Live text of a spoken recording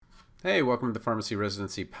Hey, welcome to the Pharmacy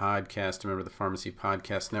Residency Podcast, a member of the Pharmacy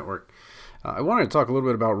Podcast Network. I wanted to talk a little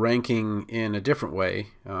bit about ranking in a different way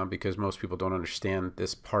because most people don't understand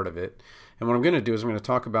this part of it. And what I'm going to do is I'm going to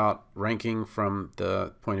talk about ranking from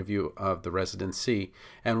the point of view of the residency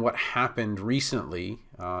and what happened recently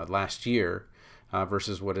last year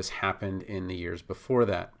versus what has happened in the years before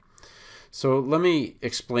that. So let me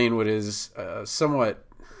explain what is a somewhat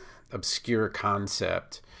obscure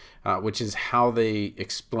concept, which is how they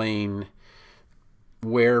explain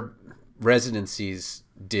where residencies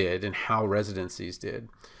did and how residencies did.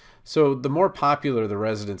 So the more popular the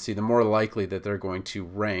residency, the more likely that they're going to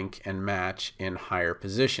rank and match in higher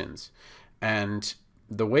positions. And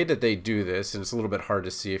the way that they do this, and it's a little bit hard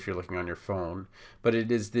to see if you're looking on your phone, but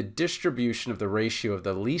it is the distribution of the ratio of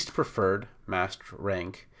the least preferred matched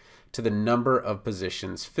rank to the number of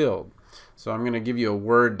positions filled. So I'm going to give you a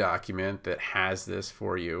Word document that has this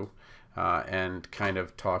for you and kind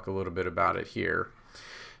of talk a little bit about it here.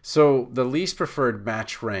 So the least preferred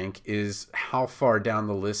match rank is how far down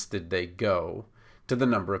the list did they go to the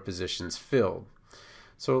number of positions filled.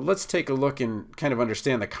 So let's take a look and kind of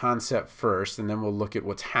understand the concept first, and then we'll look at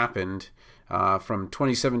what's happened from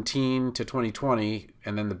 2017 to 2020,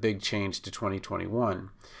 and then the big change to 2021.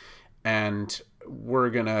 And we're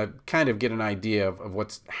going to kind of get an idea of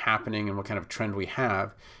what's happening and what kind of trend we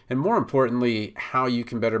have, and more importantly, how you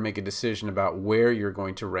can better make a decision about where you're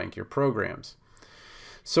going to rank your programs.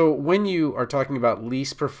 So when you are talking about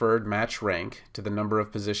least preferred match rank to the number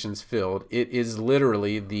of positions filled, it is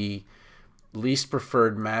literally the least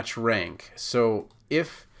preferred match rank. So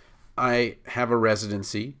if I have a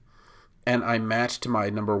residency and I match to my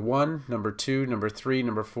number 1, number 2, number 3,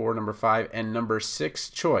 number 4, number 5, and number 6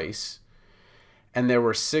 choice, and there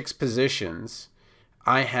were 6 positions,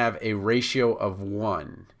 I have a ratio of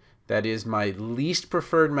 1. That is my least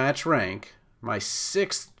preferred match rank, my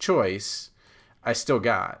 6th choice, I still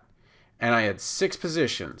got. And I had 6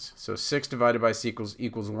 positions, so 6 divided by 6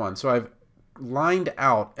 equals 1. So I've lined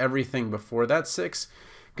out everything before that 6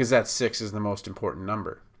 because that 6 is the most important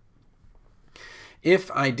number.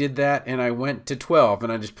 If I did that and I went to 12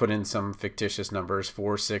 and I just put in some fictitious numbers,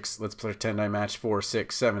 4, 6, let's pretend I matched 4,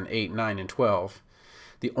 6, 7, 8, 9, and 12,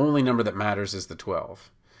 the only number that matters is the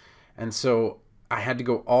 12. And so I had to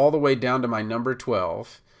go all the way down to my number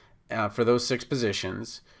 12 for those 6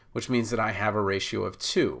 positions, which means that I have a ratio of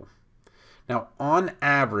 2. Now, on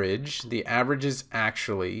average, the average is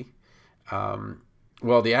actually,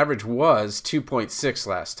 the average was 2.6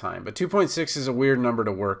 last time, but 2.6 is a weird number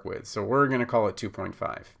to work with, so we're going to call it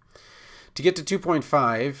 2.5. To get to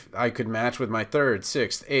 2.5, I could match with my 3rd,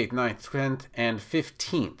 6th, 8th, 9th, 10th, and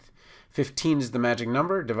 15th. 15 is the magic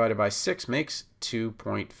number, divided by 6 makes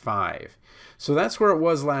 2.5. So that's where it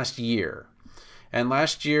was last year. And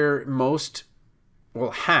last year,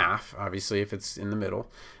 half, obviously, if it's in the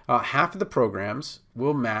middle, half of the programs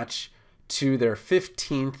will match to their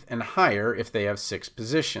 15th and higher if they have 6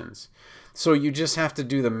 positions. So you just have to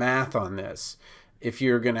do the math on this if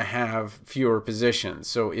you're going to have fewer positions.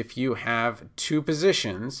 So if you have 2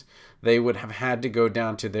 positions, they would have had to go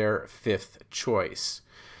down to their 5th choice.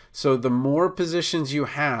 So the more positions you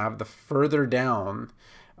have, the further down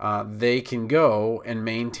they can go and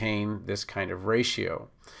maintain this kind of ratio.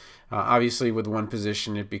 Obviously, with 1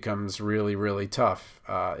 position, it becomes really, really tough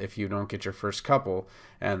if you don't get your first couple,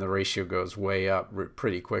 and the ratio goes way up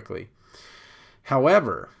pretty quickly.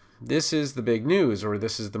 However, this is the big news, or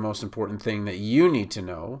this is the most important thing that you need to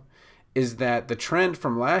know, is that the trend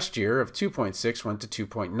from last year of 2.6 went to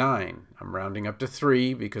 2.9. I'm rounding up to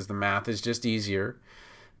 3 because the math is just easier.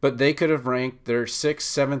 But they could have ranked their 6th,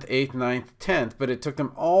 7th, 8th, 9th, 10th, but it took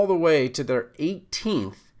them all the way to their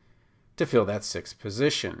 18th to fill that 6th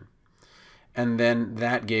position. And then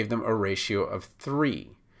that gave them a ratio of 3.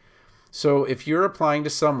 So if you're applying to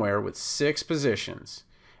somewhere with 6 positions,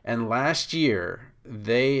 and last year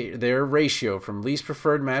their ratio from least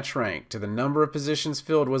preferred match rank to the number of positions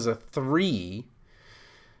filled was a 3,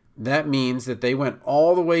 that means that they went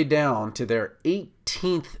all the way down to their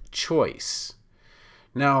 18th choice.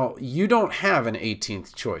 Now, you don't have an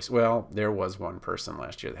 18th choice. Well, there was one person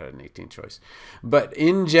last year that had an 18th choice. But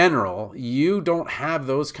in general, you don't have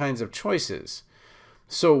those kinds of choices.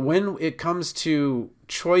 So when it comes to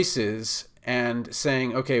choices and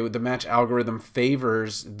saying, okay, the match algorithm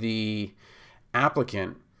favors the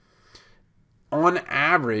applicant, on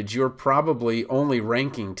average, you're probably only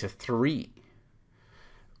ranking to 3.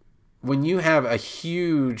 When you have a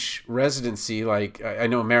huge residency, like I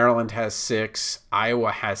know Maryland has 6,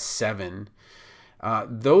 Iowa has 7,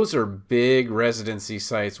 those are big residency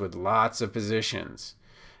sites with lots of positions.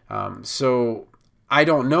 So I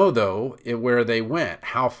don't know, though, where they went,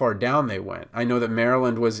 how far down they went. I know that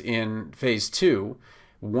Maryland was in phase 2.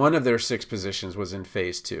 One of their 6 positions was in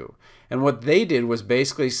phase 2. And what they did was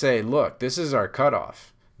basically say, look, this is our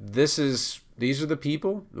cutoff. These are the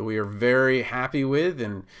people that we are very happy with.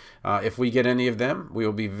 And if we get any of them, we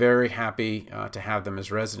will be very happy to have them as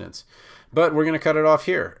residents. But we're going to cut it off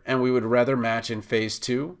here. And we would rather match in phase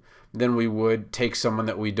 2 than we would take someone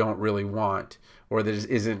that we don't really want, or that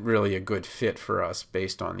isn't really a good fit for us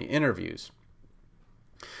based on the interviews.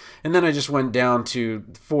 And then I just went down to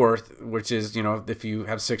 4th, which is, if you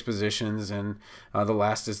have 6 positions and the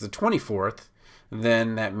last is the 24th,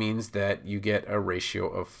 then that means that you get a ratio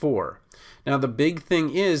of 4. Now, the big thing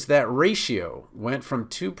is that ratio went from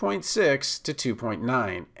 2.6 to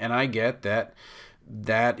 2.9, and I get that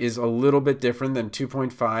that is a little bit different than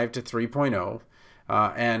 2.5 to 3.0.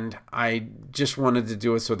 And I just wanted to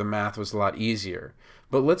do it so the math was a lot easier.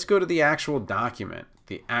 But let's go to the actual document,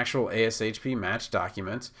 the actual ASHP match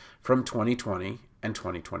documents from 2020 and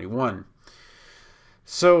 2021.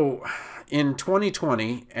 So in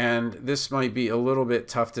 2020, and this might be a little bit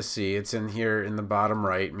tough to see, it's in here in the bottom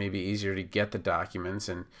right, maybe easier to get the documents.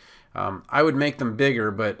 And I would make them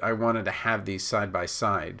bigger, but I wanted to have these side by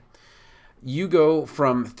side. You go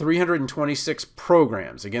from 326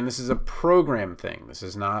 programs. Again, this is a program thing. This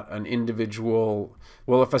is not an individual.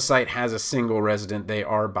 Well, if a site has a single resident, they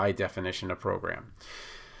are by definition a program.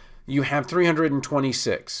 You have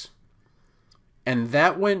 326. And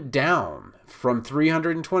that went down from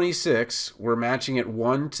 326. We're matching at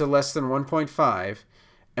 1 to less than 1.5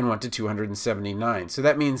 and went to 279. So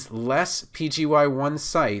that means less PGY1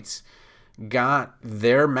 sites got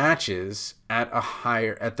their matches at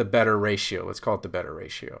the better ratio. Let's call it the better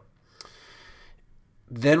ratio.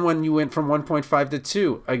 Then when you went from 1.5 to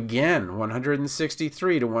 2, again,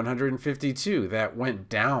 163 to 152, that went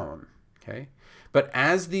down, okay? But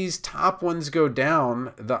as these top ones go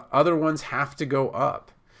down, the other ones have to go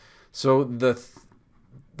up. So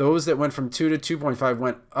those that went from 2 to 2.5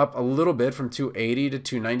 went up a little bit from 280 to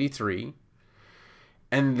 293.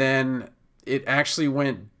 And then it actually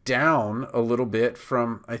went down a little bit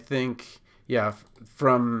from, I think,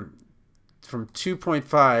 from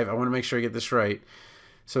 2.5. I want to make sure I get this right.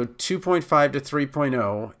 So 2.5 to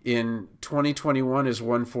 3.0 in 2021 is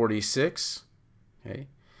 146, okay?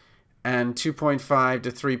 And 2.5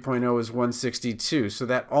 to 3.0 is 162. So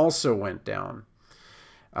that also went down.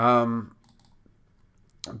 But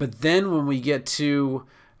then when we get to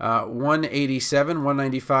 187,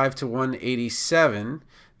 195 to 187,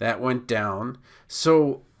 that went down.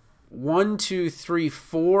 So 1, 2, 3,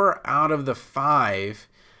 4 out of the 5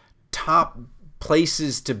 top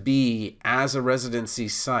places to be as a residency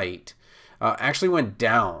site actually went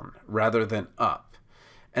down rather than up.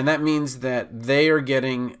 And that means that they are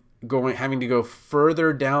having to go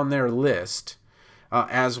further down their list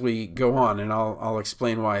as we go on, and I'll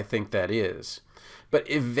explain why I think that is. But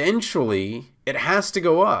eventually, it has to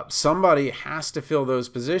go up. Somebody has to fill those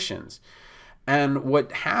positions. And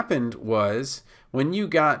what happened was, when you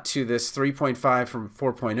got to this 3.5 from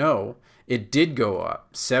 4.0, it did go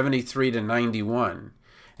up, 73 to 91.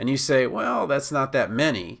 And you say, well, that's not that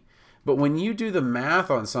many. But when you do the math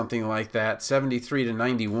on something like that, 73 to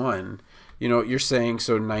 91, you're saying,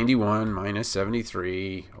 so 91 minus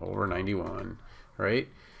 73 over 91, right?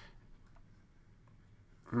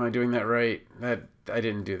 Am I doing that right? I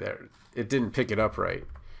didn't do that. It didn't pick it up right.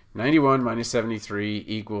 91 minus 73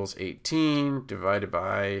 equals 18 divided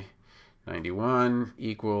by 91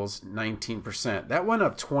 equals 19%. That went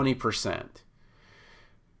up 20%.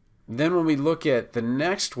 Then when we look at the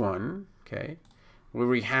next one, okay, where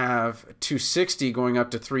we have 260 going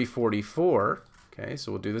up to 344, okay,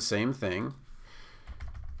 so we'll do the same thing.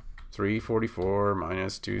 344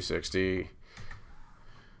 minus 260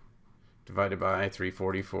 divided by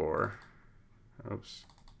 344. Oops.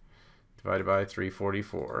 Divided by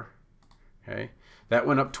 344. Okay. That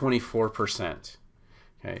went up 24%.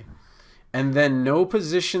 Okay. And then no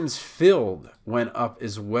positions filled went up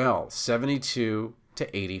as well, 72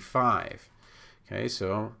 to 85. Okay,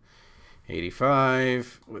 so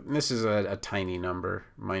 85, this is a tiny number,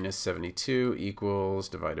 minus 72 equals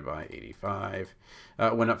divided by 85,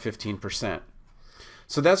 went up 15%.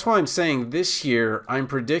 So that's why I'm saying this year I'm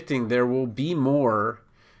predicting there will be more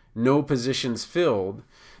no positions filled,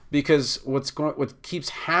 because what keeps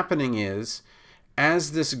happening is,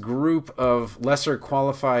 as this group of lesser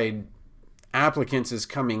qualified applicants is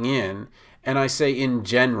coming in, and I say in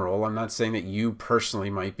general, I'm not saying that you personally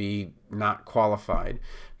might be not qualified,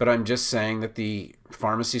 but I'm just saying that the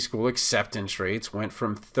pharmacy school acceptance rates went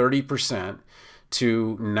from 30%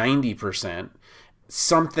 to 90%.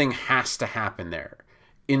 Something has to happen there.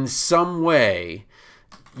 in some way,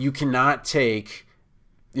 you cannot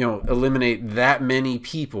eliminate that many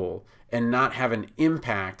people and not have an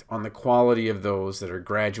impact on the quality of those that are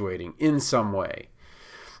graduating in some way.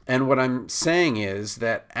 And what I'm saying is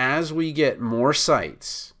that as we get more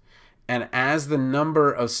sites and as the number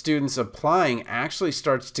of students applying actually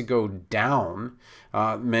starts to go down,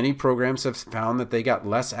 many programs have found that they got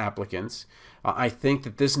less applicants. I think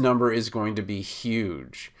that this number is going to be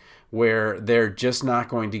huge, where they're just not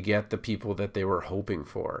going to get the people that they were hoping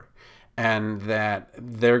for. And that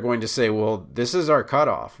they're going to say, well, this is our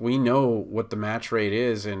cutoff. We know what the match rate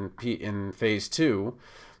is in phase 2.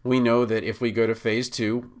 We know that if we go to phase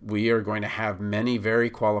 2, we are going to have many very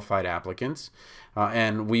qualified applicants.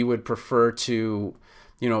 And we would prefer to,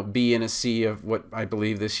 be in a sea of what I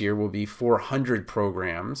believe this year will be 400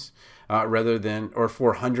 programs or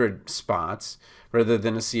 400 spots rather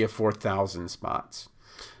than a sea of 4,000 spots.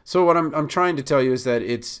 So what I'm trying to tell you is that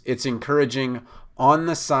it's encouraging on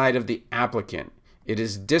the side of the applicant. It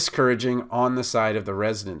is discouraging on the side of the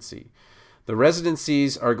residency. The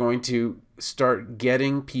residencies are going to start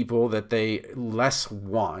getting people that they less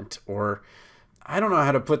want, or I don't know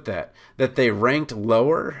how to put that they ranked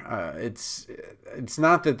lower. It's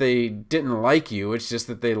not that they didn't like you, it's just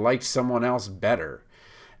that they liked someone else better.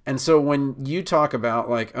 And so when you talk about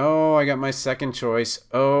like, oh, I got my second choice,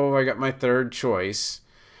 oh, I got my third choice,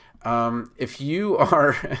 if you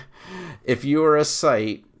are a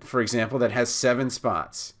site, for example, that has 7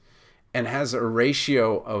 spots and has a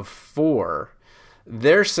ratio of 4,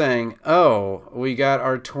 they're saying, oh, we got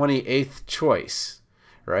our 28th choice,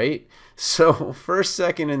 right? So first,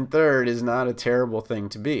 second, and third is not a terrible thing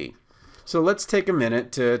to be. So let's take a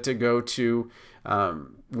minute to go to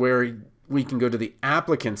where we can go to the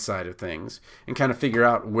applicant side of things and kind of figure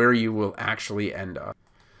out where you will actually end up.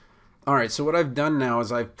 All right, so what I've done now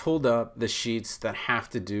is I've pulled up the sheets that have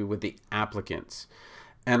to do with the applicants.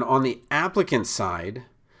 And on the applicant side,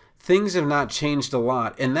 things have not changed a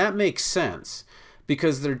lot. And that makes sense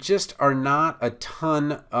because there just are not a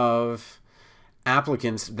ton of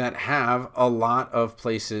applicants that have a lot of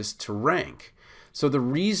places to rank. So the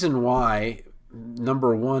reason why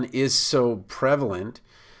number 1 is so prevalent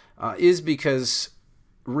is because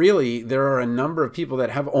really there are a number of people that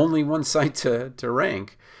have only one site to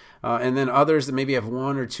rank. And then others that maybe have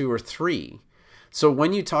 1 or 2 or 3. So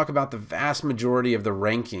when you talk about the vast majority of the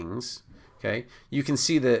rankings, okay, you can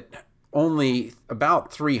see that only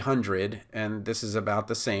about 300, and this is about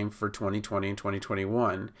the same for 2020 and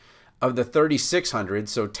 2021, of the 3,600,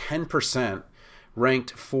 so 10%,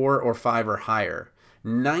 ranked 4 or 5 or higher.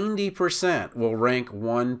 90% will rank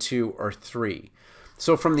 1, 2, or 3.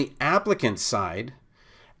 So from the applicant side,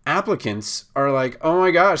 applicants are like, oh my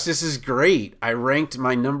gosh, this is great. I ranked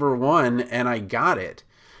my number 1 and I got it.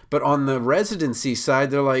 But on the residency side,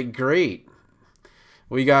 they're like, great,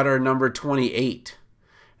 we got our number 28.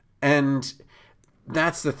 And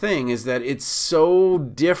that's the thing, is that it's so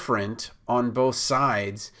different on both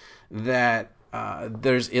sides that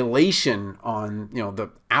there's elation on the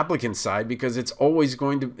applicant side, because it's always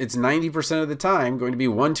it's 90% of the time going to be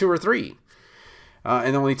 1, 2, or 3.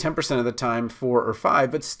 And only 10% of the time 4 or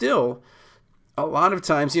 5. But still, a lot of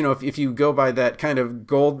times, if you go by that kind of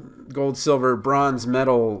gold, silver, bronze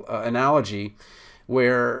medal analogy,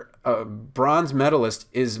 where a bronze medalist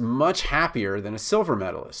is much happier than a silver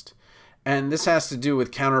medalist. And this has to do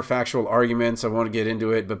with counterfactual arguments. I won't get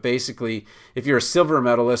into it, but basically, if you're a silver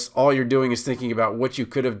medalist, all you're doing is thinking about what you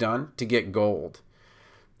could have done to get gold.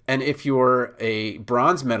 And if you're a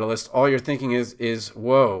bronze medalist, all you're thinking is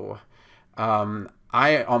whoa,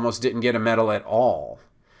 I almost didn't get a medal at all.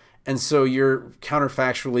 And so you're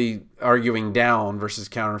counterfactually arguing down versus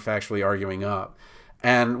counterfactually arguing up.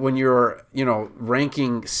 And when you're,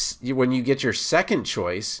 ranking, when you get your second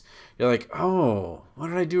choice, you're like, oh, what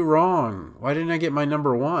did I do wrong? Why didn't I get my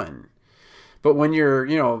number 1? But when you're,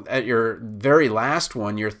 at your very last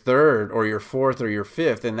one, your third or your fourth or your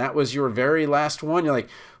fifth, and that was your very last one, you're like,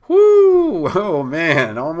 whoo, oh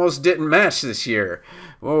man, almost didn't match this year.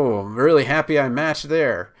 Oh, I'm really happy I matched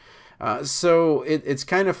there. So it's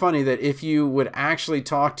kind of funny that if you would actually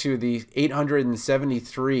talk to the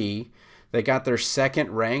 873 that got their second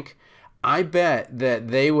rank, I bet that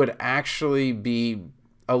they would actually be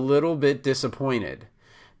a little bit disappointed,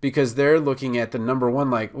 because they're looking at the number 1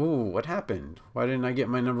 like, ooh, what happened? Why didn't I get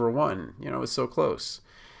my number 1? It was so close.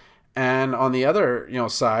 And on the other,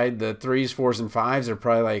 side, the 3s, 4s, and 5s are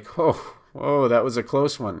probably like, whoa, that was a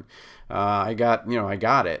close one. I got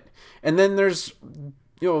it. And then there's,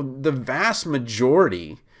 the vast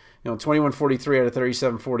majority, 2143 out of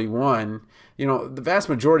 3741, the vast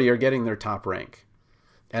majority are getting their top rank.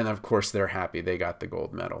 And of course, they're happy. They got the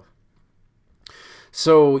gold medal.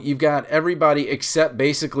 So you've got everybody except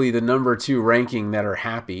basically the number 2 ranking that are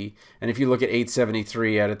happy. And if you look at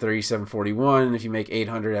 873 out of 3741, if you make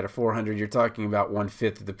 800 out of 400, you're talking about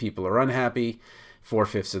 1/5 of the people are unhappy,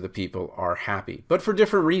 4/5 of the people are happy, but for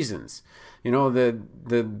different reasons. You know,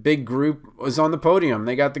 the big group was on the podium.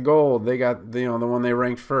 They got the gold. They got the one they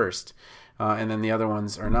ranked first, and then the other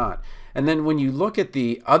ones are not. And then when you look at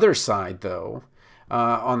the other side, though,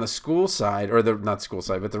 on the school side, or the not school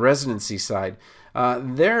side, but the residency side,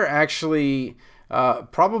 they're actually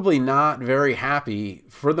probably not very happy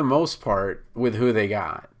for the most part with who they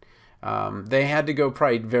got. They had to go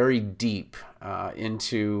probably very deep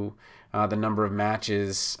into the number of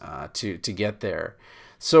matches to get there.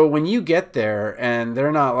 So when you get there and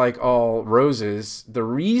they're not like all roses, the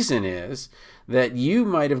reason is that you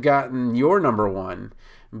might have gotten your number 1,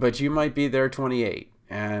 but you might be their 28.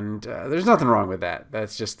 And there's nothing wrong with that.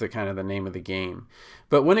 That's just the kind of the name of the game.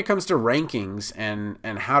 But when it comes to rankings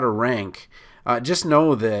and how to rank, just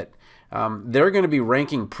know that they're going to be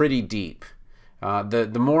ranking pretty deep.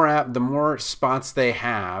 The more spots they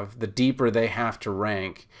have, the deeper they have to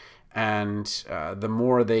rank, and the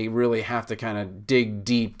more they really have to kind of dig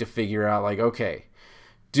deep to figure out, like, okay,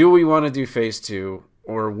 do we want to do phase 2,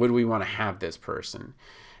 or would we want to have this person?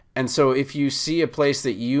 And so if you see a place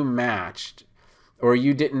that you matched or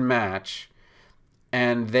you didn't match,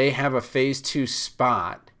 and they have a phase 2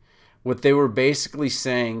 spot, what they were basically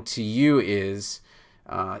saying to you is,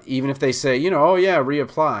 even if they say, oh yeah,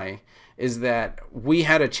 reapply, is that we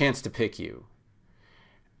had a chance to pick you.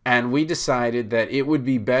 And we decided that it would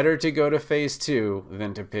be better to go to phase 2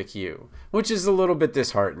 than to pick you, which is a little bit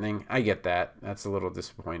disheartening. I get that. That's a little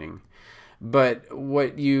disappointing. But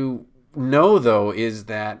what you know, though, is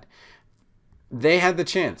that they had the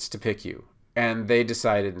chance to pick you, and they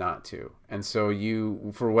decided not to. And so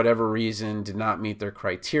you, for whatever reason, did not meet their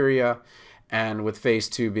criteria. And with phase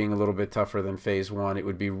 2 being a little bit tougher than phase 1, it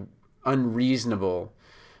would be unreasonable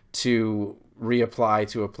to reapply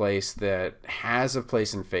to a place that has a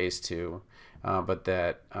place in phase 2, but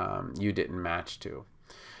that you didn't match to.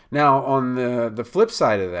 Now, on the flip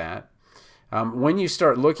side of that, when you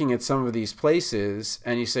start looking at some of these places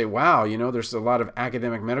and you say, wow, there's a lot of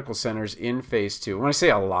academic medical centers in phase 2. When I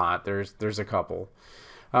say a lot, there's a couple.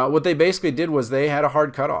 What they basically did was they had a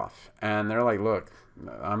hard cutoff, and they're like, look,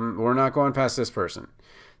 we're not going past this person.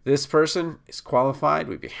 This person is qualified.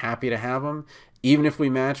 We'd be happy to have them. Even if we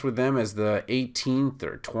match with them as the 18th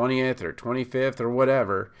or 20th or 25th or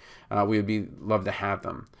whatever, we would love to have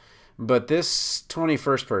them. But this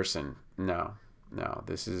 21st person, no.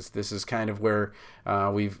 This is kind of where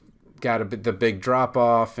we've got the big drop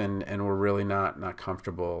off, and we're really not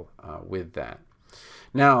comfortable with that.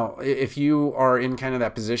 Now, if you are in kind of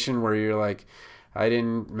that position where you're like, I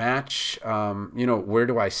didn't match, where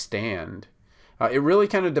do I stand? It really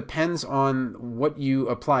kind of depends on what you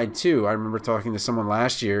applied to. I remember talking to someone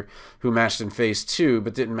last year who matched in phase 2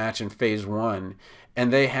 but didn't match in phase 1.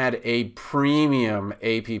 And they had a premium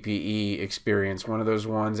APPE experience, one of those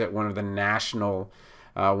ones at one of the national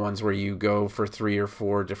ones where you go for 3 or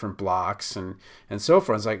 4 different blocks and so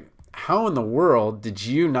forth. It's like, how in the world did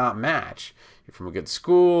you not match? You're from a good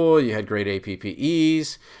school, you had great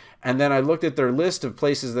APPEs. And then I looked at their list of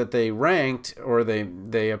places that they ranked or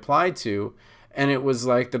they applied to, and it was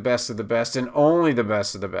like the best of the best and only the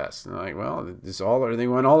best of the best. And I'm like, well, they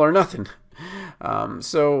went all or nothing.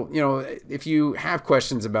 So, if you have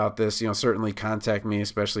questions about this, certainly contact me,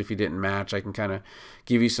 especially if you didn't match. I can kind of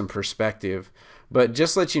give you some perspective. But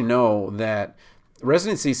just let you know that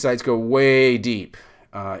residency sites go way deep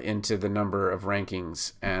into the number of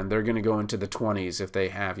rankings, and they're going to go into the 20s if they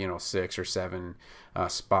have, 6 or 7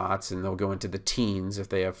 spots, and they'll go into the teens if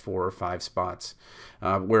they have 4 or 5 spots,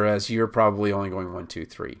 whereas you're probably only going 1, 2,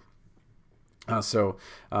 3.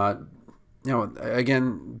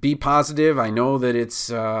 Again, be positive. I know that it's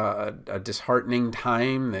a disheartening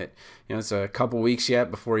time, that it's a couple weeks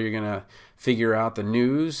yet before you're going to figure out the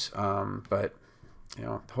news, but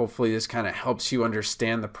hopefully this kind of helps you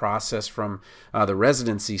understand the process from the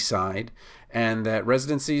residency side, and that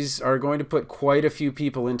residencies are going to put quite a few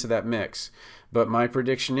people into that mix. But my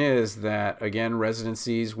prediction is that, again,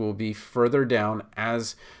 residencies will be further down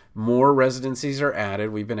as more residencies are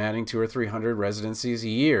added. We've been adding 200 or 300 residencies a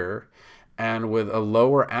year, and with a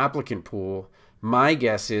lower applicant pool, my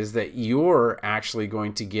guess is that you're actually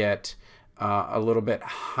going to get a little bit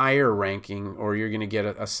higher ranking, or you're going to get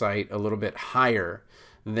a site a little bit higher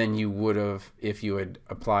than you would have if you had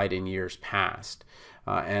applied in years past.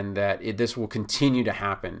 And that this will continue to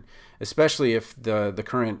happen, especially if the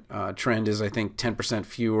current trend is, I think, 10%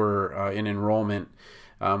 fewer in enrollment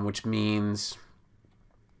which means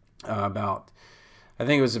I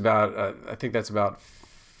think that's about,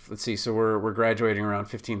 let's see, so we're graduating around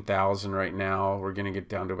 15,000 right now. We're going to get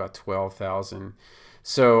down to about 12,000.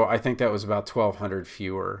 So I think that was about 1,200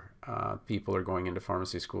 fewer people are going into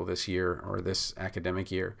pharmacy school this year or this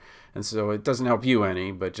academic year. And so it doesn't help you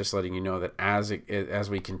any, but just letting you know that as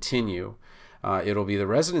we continue, it'll be the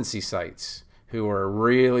residency sites who are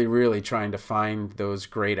really, really trying to find those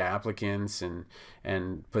great applicants and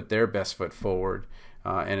put their best foot forward.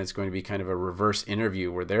 And it's going to be kind of a reverse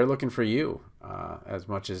interview where they're looking for you as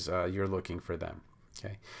much as you're looking for them.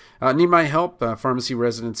 Okay. Need my help? Pharmacy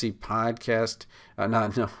Residency Podcast.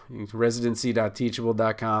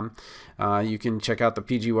 Residency.teachable.com. You can check out the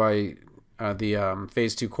PGY, the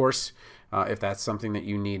Phase 2 course, if that's something that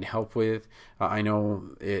you need help with. I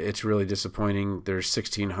know it's really disappointing. There's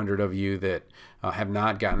 1,600 of you that have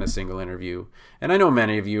not gotten a single interview. And I know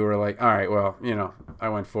many of you are like, all right, well, I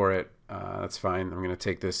went for it. That's fine. I'm going to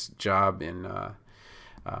take this job in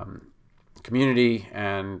community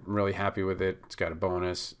and I'm really happy with it. It's got a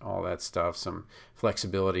bonus, all that stuff, some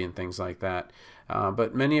flexibility and things like that.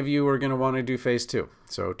 But many of you are going to want to do Phase 2.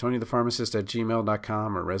 So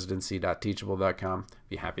TonyThePharmacist@gmail.com or residency.teachable.com.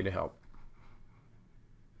 Be happy to help.